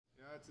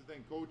that's the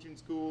thing.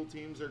 Coaching's cool,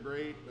 teams are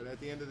great, but at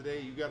the end of the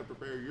day, you got to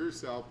prepare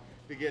yourself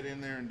to get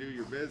in there and do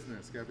your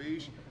business,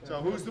 capiche?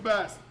 So who's the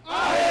best?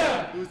 I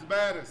am! Who's the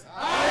baddest?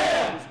 I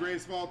am! Who's the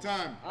greatest of all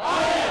time?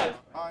 I am!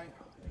 Hi,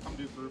 I'm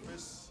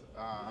Roufus.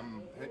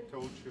 I'm head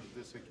coach of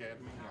this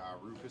academy,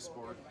 Roufus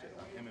Sport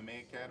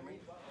MMA Academy.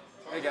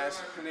 Hey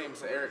guys, my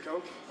name's Erik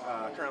Koch.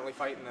 Currently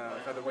fighting the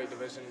featherweight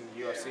division in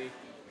the UFC.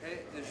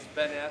 Hey, this is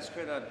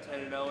Askren. I'm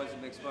 10-0 as a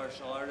mixed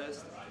martial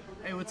artist.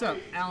 Hey, what's up?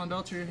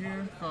 Belcher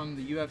here from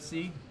the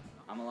UFC.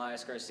 I'm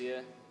Elias,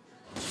 Garcia.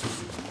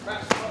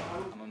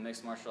 I'm a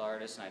mixed martial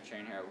artist and I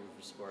train here at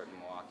Roufus Sport in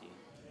Milwaukee.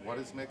 What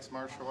is mixed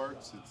martial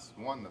arts? It's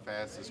one, the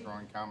fastest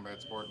growing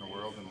combat sport in the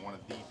world and one of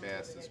the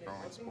fastest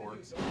growing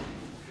sports.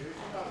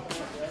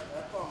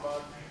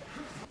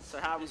 So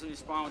it happens when you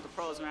spawn with the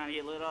pros, man. You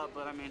get lit up,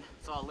 but I mean,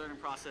 it's all a learning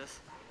process.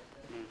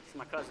 I mean, it's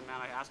my cousin,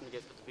 man. I asked him to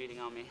put the beating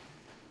on me.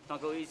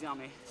 Don't go easy on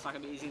me. It's not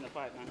gonna be easy in the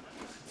fight, man.